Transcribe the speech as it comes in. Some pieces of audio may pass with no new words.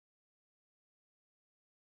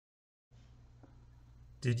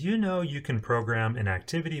Did you know you can program an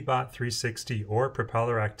ActivityBot 360 or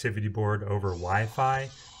propeller activity board over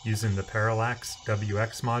Wi-Fi using the Parallax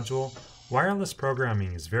WX module? Wireless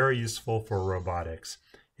programming is very useful for robotics.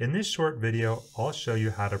 In this short video, I'll show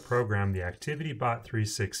you how to program the ActivityBot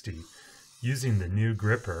 360 using the new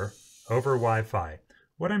gripper over Wi-Fi.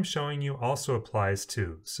 What I'm showing you also applies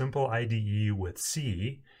to simple IDE with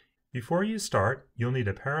C. Before you start, you'll need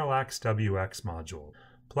a Parallax WX module.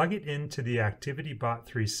 Plug it into the ActivityBot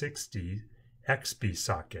 360 XB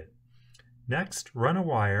socket. Next, run a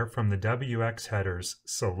wire from the WX headers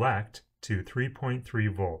select to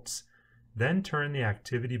 3.3 volts. Then turn the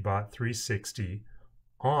ActivityBot 360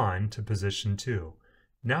 on to position 2.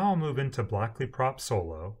 Now I'll move into BlocklyProp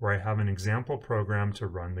Solo, where I have an example program to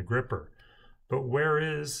run the gripper. But where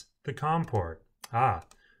is the COM port?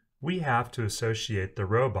 We have to associate the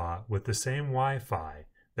robot with the same Wi-Fi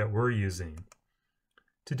that we're using.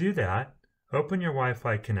 To do that, open your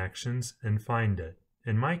Wi-Fi connections and find it.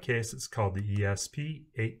 In my case, it's called the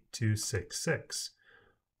ESP8266.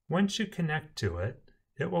 Once you connect to it,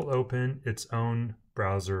 it will open its own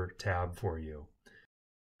browser tab for you.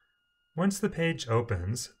 Once the page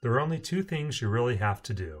opens, there are only two things you really have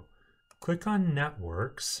to do. Click on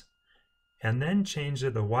Networks, and then change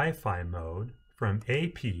the Wi-Fi mode from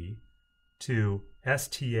AP to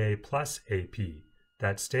STA plus AP.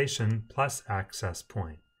 That station plus access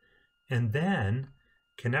point, and then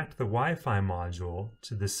connect the Wi-Fi module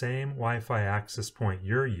to the same Wi-Fi access point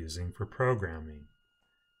you're using for programming.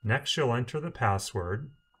 Next, you'll enter the password,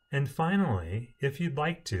 and finally, if you'd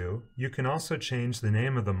like to, you can also change the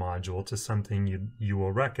name of the module to something you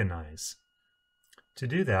will recognize. To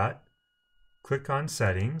do that, click on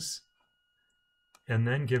Settings, and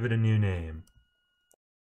then give it a new name.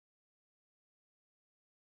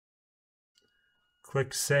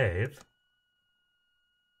 Click Save,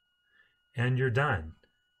 and you're done.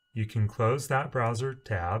 You can close that browser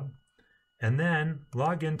tab and then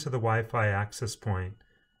log into the Wi-Fi access point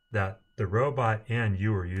that the robot and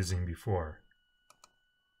you were using before.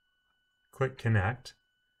 Click Connect,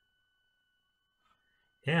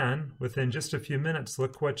 and within just a few minutes,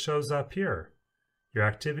 look what shows up here, your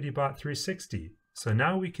ActivityBot 360. So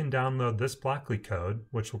now we can download this Blockly code,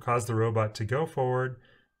 which will cause the robot to go forward,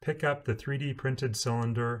 pick up the 3D printed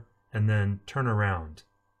cylinder, and then turn around.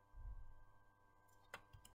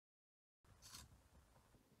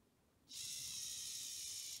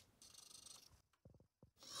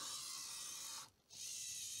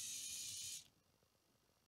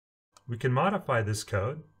 We can modify this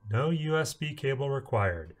code, no USB cable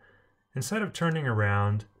required. Instead of turning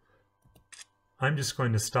around, I'm just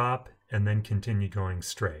going to stop and then continue going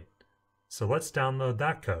straight. So let's download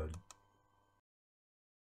that code.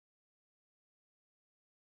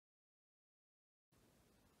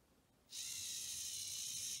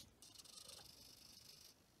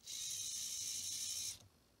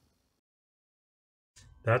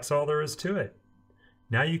 That's all there is to it.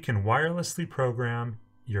 Now you can wirelessly program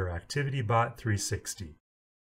your ActivityBot 360.